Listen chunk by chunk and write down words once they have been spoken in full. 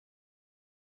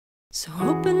So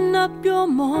open up your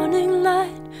morning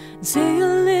light and say a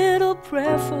little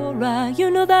prayer for I. You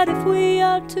know that if we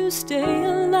are to stay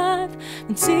alive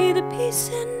and see the peace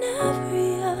in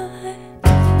every eye.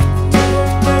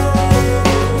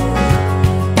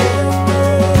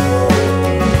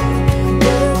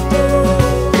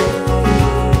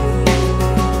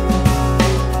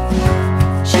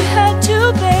 She had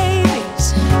 2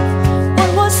 babies,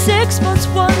 one was 6 months,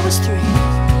 one was 3.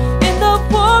 In the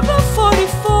war of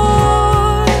 44,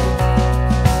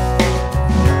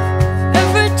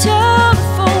 every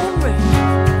telephone ring,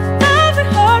 every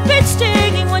heartbeat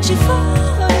stinging when she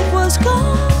thought it was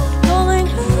God calling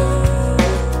her.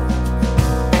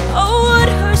 Oh, would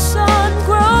her son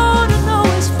grow to know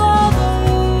his father?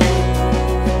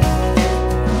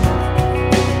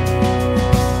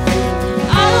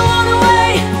 I don't wanna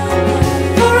wait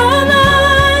for our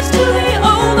lives to be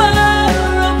over.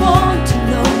 I want to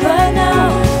know right now,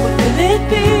 what will it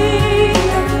be?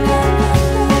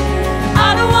 I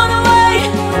don't wanna wait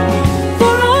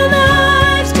for our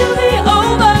lives to be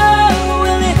over.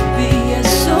 Will it be?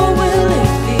 Yes, or will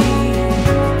it be?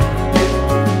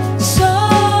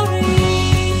 Sorry.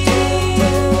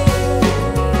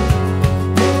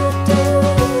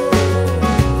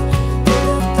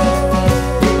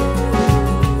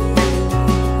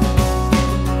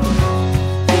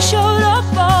 He showed up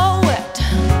all wet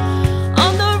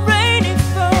on the rainy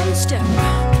front step,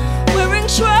 wearing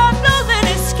shrapnel in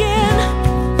his skin.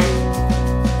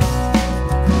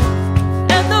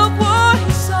 And the war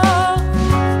he saw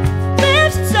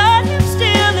lives inside him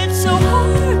still. It's so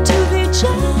hard to be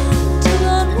gentle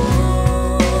and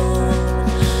warm.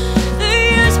 The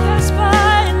years pass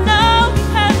by and now he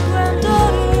has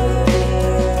granddaughters.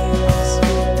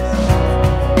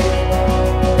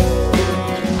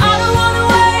 I don't wanna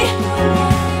wait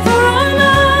for our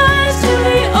lives to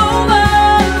be over.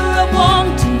 I want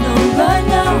to know right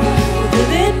now, what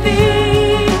will it be?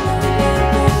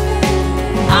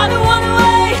 I don't wanna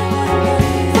wait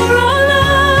for our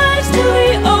lives to be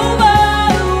over.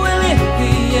 Will it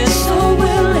be? Yes, or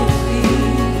will it be?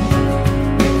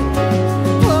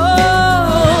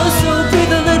 Oh, so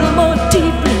breathe a little more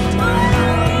deeply.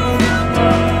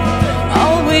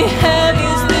 All we have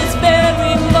is this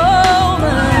very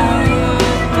moment,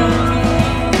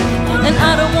 and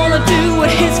I don't wanna do what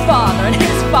his father and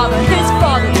his father and his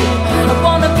father did. I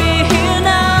wanna be here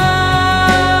now.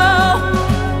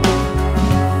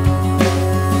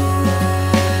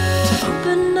 So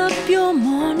open up your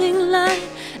morning light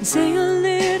and say a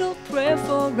little prayer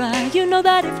for I. You know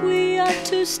that if we are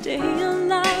to stay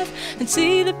alive and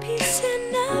see the peace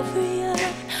in every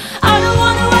eye. I don't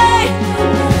wanna wait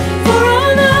for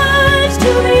our lives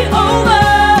to be over.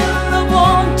 I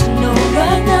want to know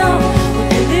right now, what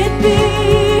will it be?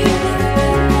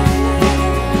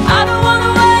 I don't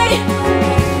wanna wait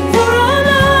for our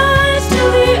lives to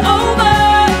be over.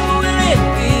 Will it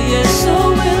be? Yes, or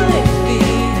will it be?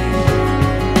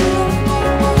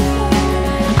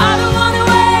 I don't wanna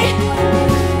wait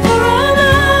for our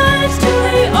lives to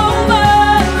be over.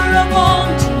 I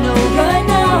want to know right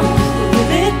now, what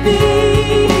will it be?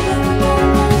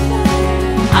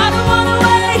 I don't wanna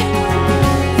wait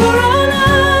for our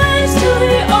lives to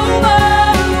be over.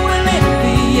 Will it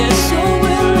be? Yes, or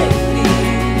will it be?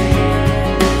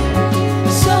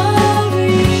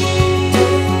 Sorry.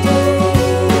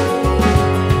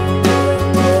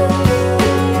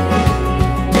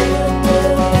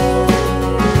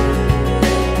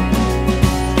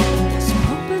 So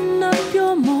open up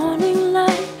your morning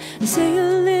light and say a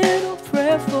little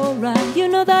prayer for I. You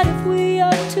know that if we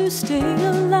are to stay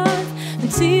alive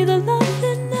and see the love